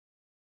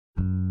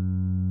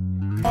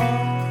My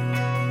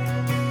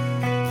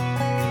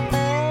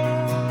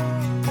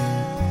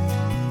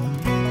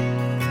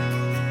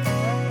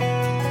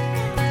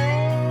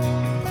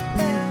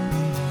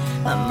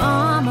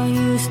mama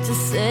used to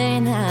say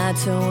not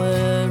to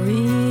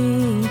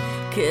worry,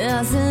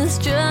 'cause it's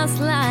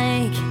just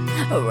like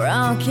a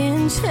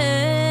rocking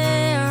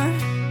chair.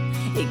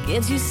 It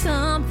gives you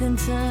something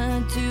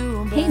to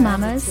do. Hey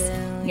mamas,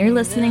 you're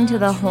listening to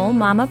the Whole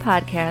Mama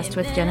podcast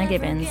with Jenna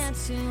Gibbons.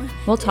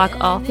 We'll talk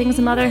all things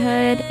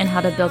motherhood and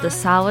how to build a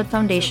solid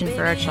foundation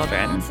for our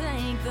children.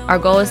 Our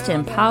goal is to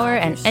empower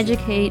and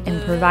educate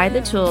and provide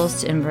the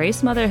tools to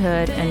embrace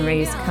motherhood and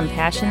raise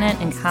compassionate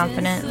and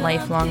confident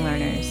lifelong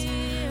learners.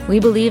 We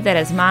believe that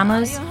as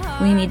mamas,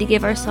 we need to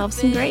give ourselves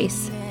some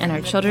grace, and our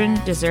children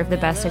deserve the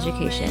best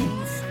education.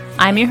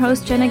 I'm your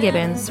host, Jenna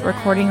Gibbons,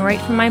 recording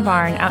right from my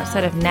barn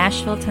outside of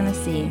Nashville,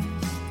 Tennessee.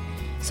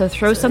 So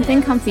throw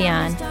something comfy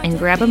on and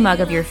grab a mug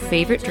of your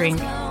favorite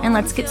drink, and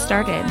let's get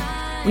started.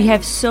 We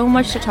have so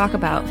much to talk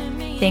about.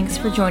 Thanks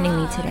for joining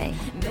me today.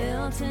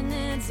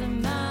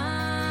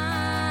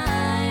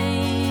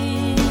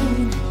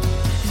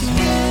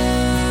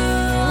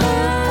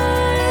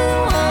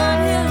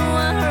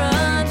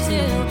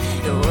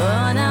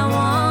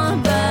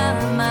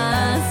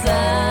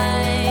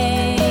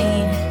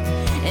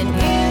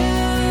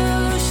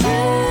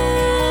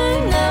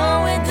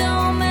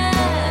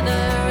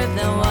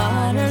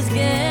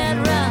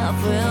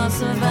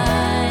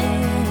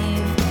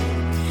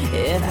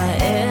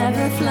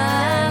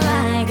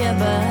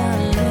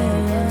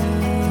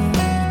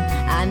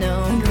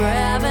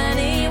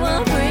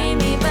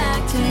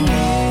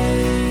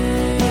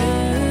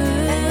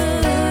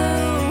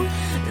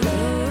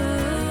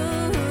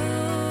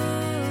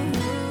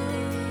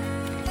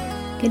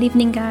 Good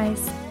evening,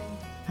 guys.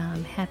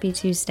 Happy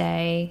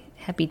Tuesday.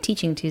 Happy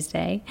Teaching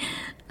Tuesday.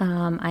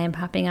 I am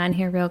popping on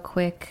here real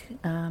quick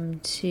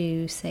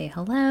to say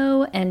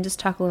hello and just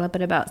talk a little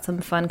bit about some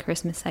fun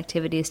Christmas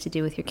activities to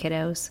do with your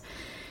kiddos.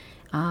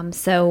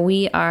 So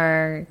we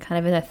are kind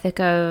of in the thick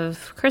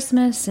of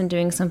Christmas and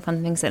doing some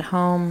fun things at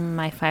home.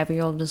 My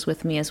 5-year-old is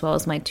with me as well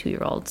as my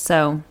 2-year-old.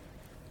 So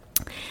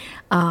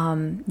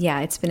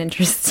it's been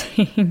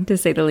interesting to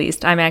say the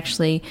least. I'm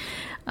actually,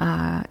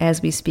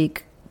 as we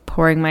speak,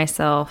 pouring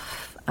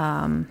myself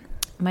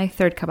my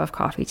third cup of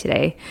coffee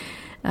today.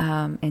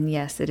 And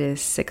yes, it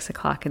is 6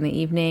 o'clock in the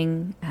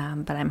evening,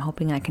 but I'm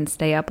hoping I can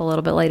stay up a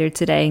little bit later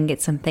today and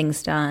get some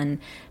things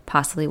done,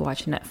 possibly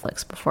watch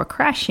Netflix before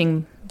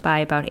crashing by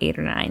about 8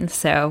 or 9.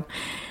 So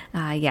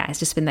it's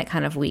just been that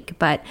kind of week.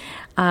 But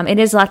it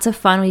is lots of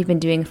fun. We've been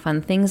doing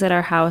fun things at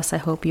our house. I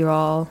hope you're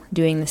all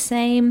doing the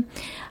same.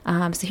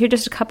 So here are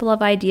just a couple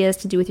of ideas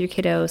to do with your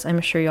kiddos. I'm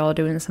sure you're all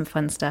doing some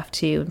fun stuff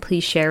too. And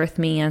please share with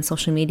me on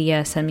social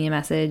media. Send me a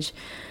message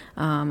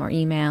or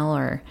email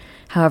or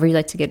however you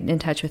like to get in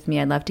touch with me.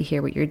 I'd love to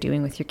hear what you're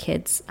doing with your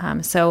kids.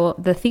 So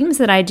the themes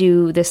that I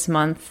do this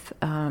month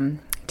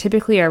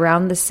typically are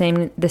around the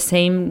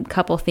same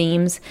couple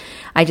themes.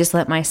 I just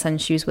let my son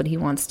choose what he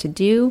wants to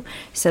do.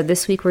 So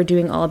this week we're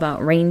doing all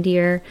about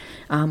reindeer.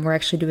 We're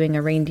actually doing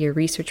a reindeer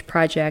research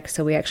project.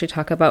 So we actually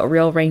talk about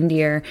real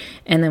reindeer,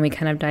 and then we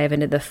kind of dive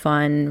into the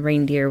fun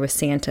reindeer with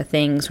Santa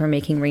things. We're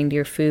making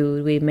reindeer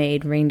food. We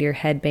made reindeer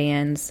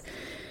headbands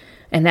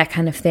and that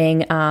kind of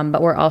thing.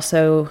 But we're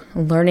also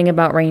learning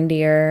about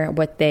reindeer,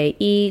 what they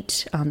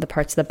eat, the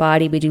parts of the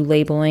body. We do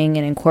labeling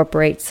and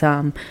incorporate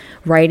some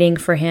writing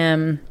for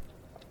him.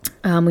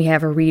 We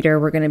have a reader.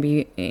 We're going to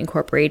be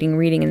incorporating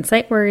reading and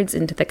sight words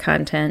into the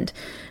content.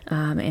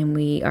 And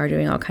we are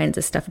doing all kinds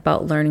of stuff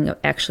about learning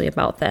actually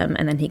about them.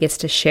 And then he gets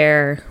to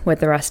share with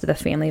the rest of the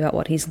family about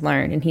what he's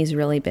learned. And he's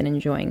really been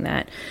enjoying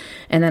that.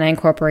 And then I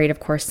incorporate, of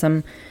course,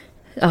 some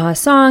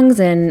songs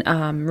and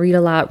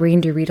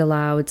reindeer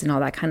read-alouds and all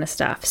that kind of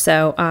stuff.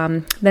 So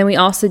then we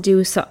also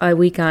do a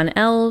week on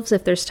elves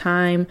if there's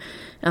time,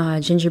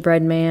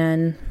 gingerbread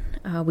man.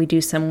 We do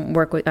some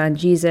work on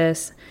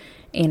Jesus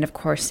and, of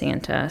course,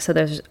 Santa. So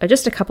there's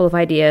just a couple of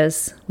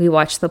ideas. We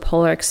watch the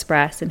Polar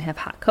Express and have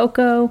hot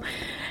cocoa.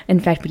 In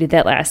fact, we did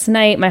that last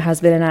night. My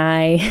husband and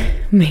I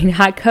made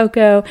hot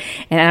cocoa.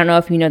 And I don't know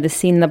if you know the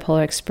scene in the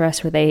Polar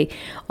Express where they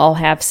all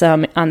have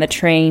some on the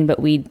train, but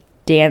we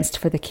danced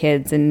for the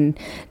kids and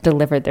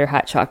delivered their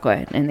hot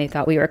chocolate, and they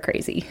thought we were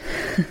crazy,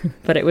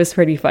 but it was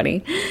pretty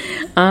funny.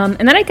 And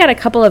then I got a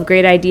couple of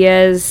great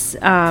ideas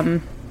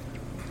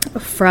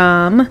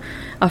from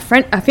a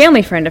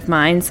family friend of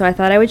mine, so I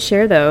thought I would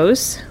share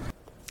those.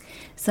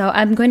 So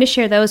I'm going to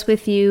share those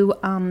with you,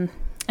 and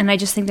I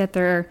just think that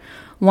they're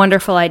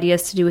wonderful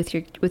ideas to do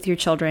with your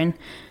children.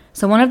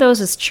 So one of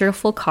those is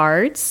cheerful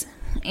cards,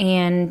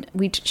 and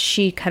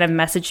she kind of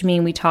messaged me,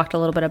 and we talked a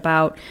little bit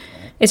about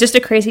it's just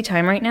a crazy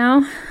time right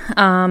now,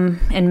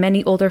 and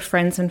many older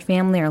friends and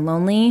family are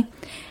lonely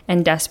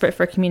and desperate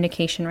for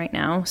communication right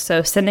now.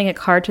 So sending a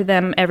card to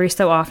them every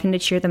so often to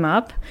cheer them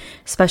up,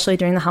 especially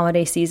during the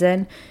holiday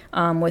season,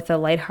 with a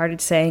lighthearted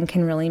saying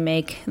can really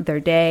make their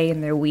day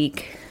and their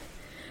week.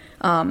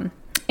 And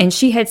And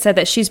she had said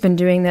that she's been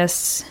doing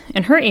this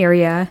in her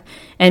area,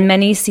 and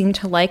many seem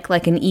to like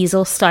an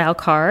easel style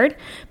card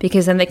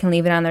because then they can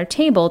leave it on their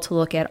table to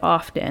look at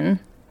often.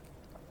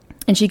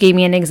 And she gave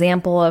me an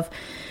example of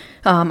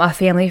a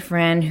family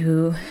friend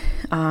who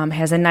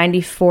has a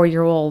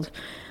 94-year-old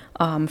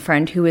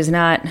friend who is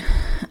not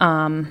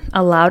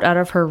allowed out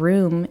of her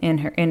room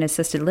in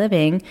assisted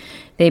living.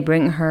 They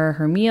bring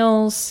her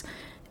meals.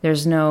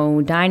 There's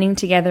no dining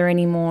together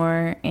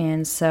anymore.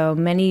 And so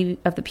many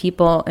of the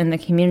people in the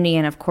community,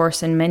 and of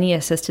course in many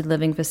assisted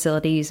living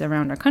facilities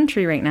around our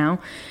country right now,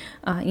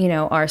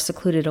 are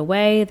secluded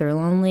away. They're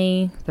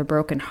lonely, they're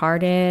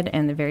brokenhearted,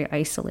 and they're very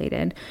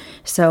isolated.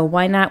 So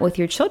why not with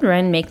your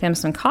children, make them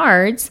some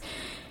cards?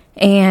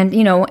 And,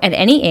 at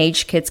any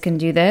age, kids can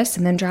do this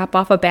and then drop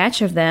off a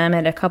batch of them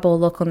at a couple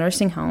of local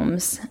nursing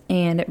homes.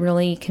 And it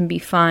really can be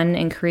fun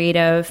and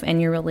creative,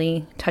 and you're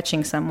really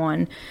touching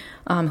someone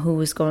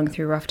who is going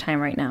through a rough time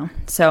right now.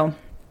 So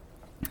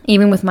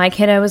even with my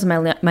kiddos,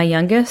 my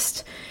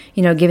youngest,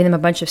 giving them a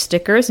bunch of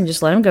stickers and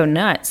just let them go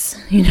nuts,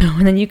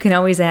 and then you can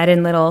always add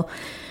in little,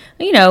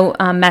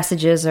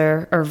 messages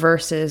or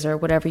verses or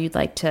whatever you'd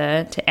like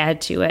to add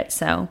to it.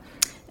 So,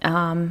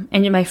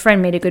 and my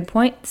friend made a good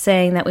point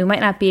saying that we might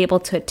not be able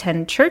to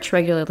attend church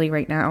regularly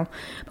right now,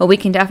 but we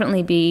can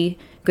definitely be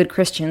good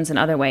Christians in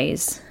other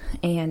ways.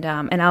 And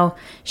I'll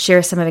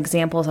share some of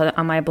examples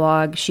on my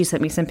blog. She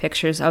sent me some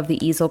pictures of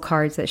the easel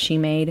cards that she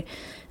made.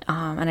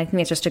 And I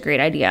think it's just a great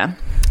idea.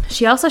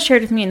 She also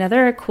shared with me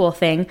another cool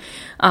thing,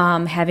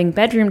 having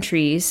bedroom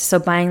trees. So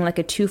buying like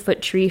a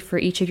 2-foot tree for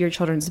each of your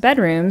children's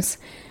bedrooms.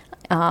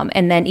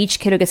 And then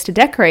each kiddo gets to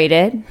decorate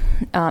it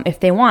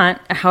if they want,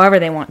 however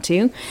they want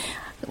to.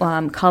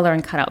 Color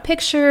and cut out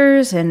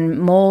pictures and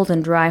mold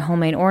and dry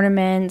homemade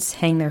ornaments,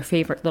 hang their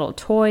favorite little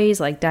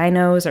toys like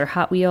dinos or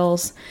Hot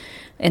Wheels,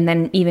 and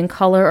then even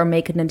color or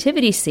make a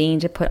nativity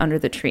scene to put under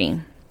the tree.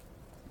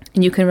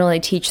 And you can really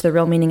teach the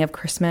real meaning of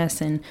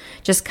Christmas and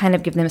just kind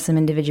of give them some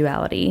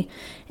individuality.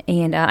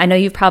 And I know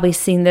you've probably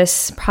seen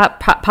this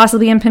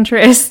possibly in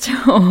Pinterest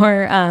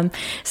or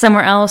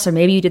somewhere else, or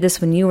maybe you did this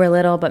when you were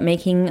little, but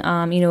making,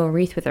 a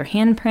wreath with their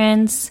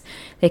handprints.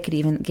 They could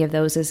even give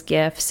those as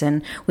gifts.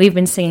 And we've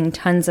been singing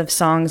tons of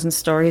songs and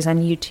stories on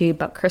YouTube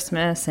about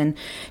Christmas and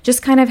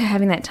just kind of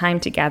having that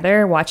time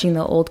together, watching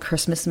the old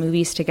Christmas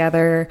movies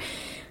together.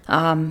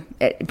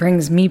 It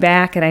brings me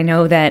back, and I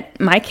know that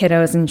my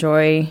kiddos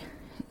enjoy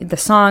the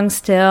songs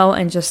still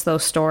and just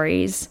those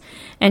stories.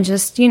 And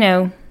just,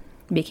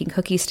 making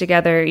cookies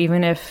together,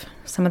 even if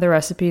some of the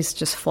recipes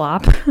just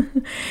flop.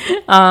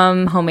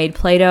 Homemade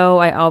Play-Doh.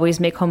 I always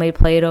make homemade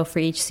Play-Doh for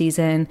each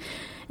season.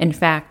 In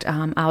fact,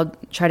 I'll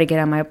try to get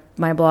on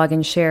my blog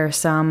and share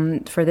some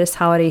for this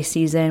holiday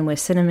season with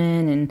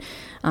cinnamon.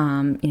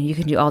 And, you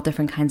can do all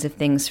different kinds of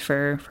things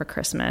for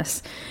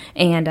Christmas.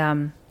 And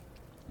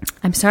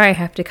I'm sorry I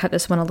have to cut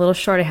this one a little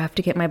short. I have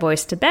to get my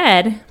boys to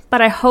bed.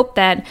 But I hope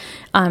that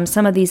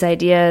some of these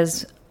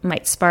ideas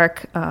might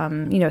spark,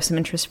 some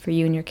interest for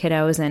you and your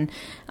kiddos. And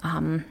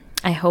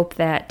I hope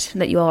that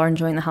you all are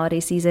enjoying the holiday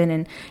season,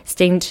 and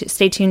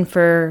stay tuned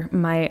for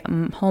my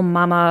Home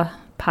Mama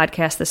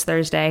podcast this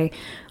Thursday,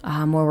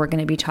 where we're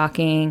going to be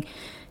talking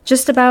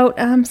just about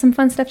some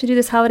fun stuff to do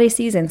this holiday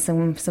season,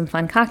 some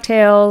fun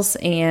cocktails,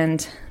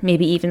 and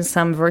maybe even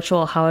some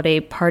virtual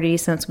holiday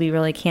parties since we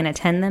really can't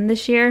attend them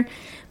this year.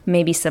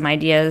 Maybe some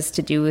ideas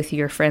to do with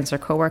your friends or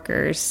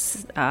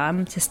coworkers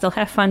to still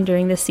have fun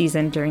during this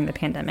season, during the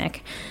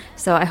pandemic.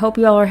 So I hope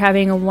you all are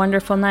having a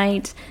wonderful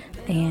night.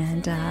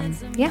 And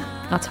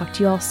I'll talk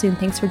to you all soon.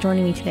 Thanks for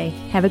joining me today.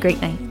 Have a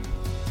great night.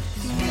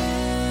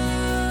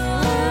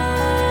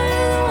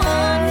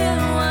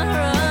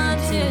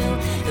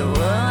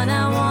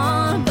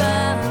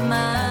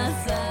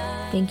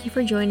 Thank you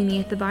for joining me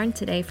at the barn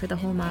today for the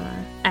Whole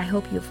Mama. I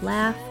hope you've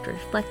laughed,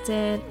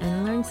 reflected,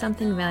 and learned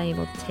something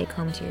valuable to take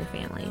home to your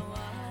family.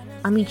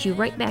 I'll meet you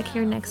right back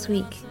here next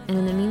week, and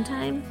in the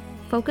meantime,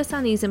 focus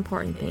on these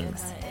important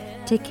things.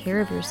 Take care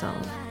of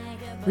yourself,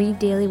 read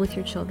daily with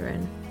your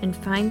children, and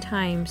find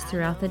times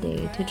throughout the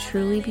day to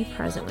truly be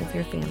present with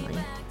your family.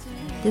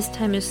 This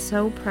time is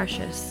so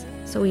precious,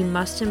 so we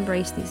must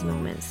embrace these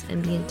moments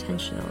and be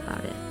intentional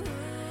about it.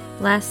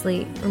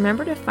 Lastly,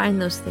 remember to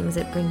find those things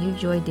that bring you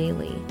joy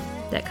daily.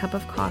 That cup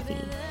of coffee,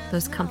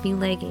 those comfy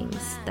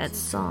leggings, that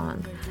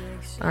song,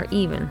 or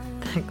even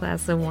that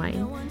glass of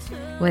wine.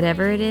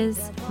 Whatever it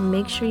is,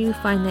 make sure you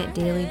find that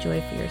daily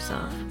joy for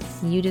yourself.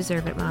 You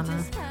deserve it,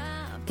 Mama.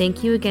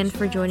 Thank you again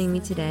for joining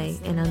me today,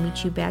 and I'll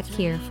meet you back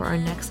here for our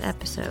next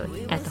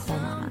episode at the Whole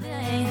Mama.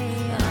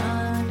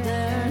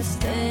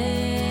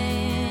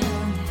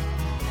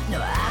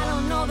 No, I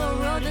don't know the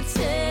road to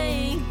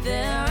take.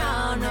 There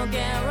are no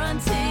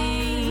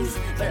guarantees,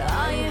 but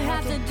all you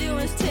have to do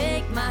is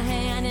take my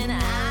hand and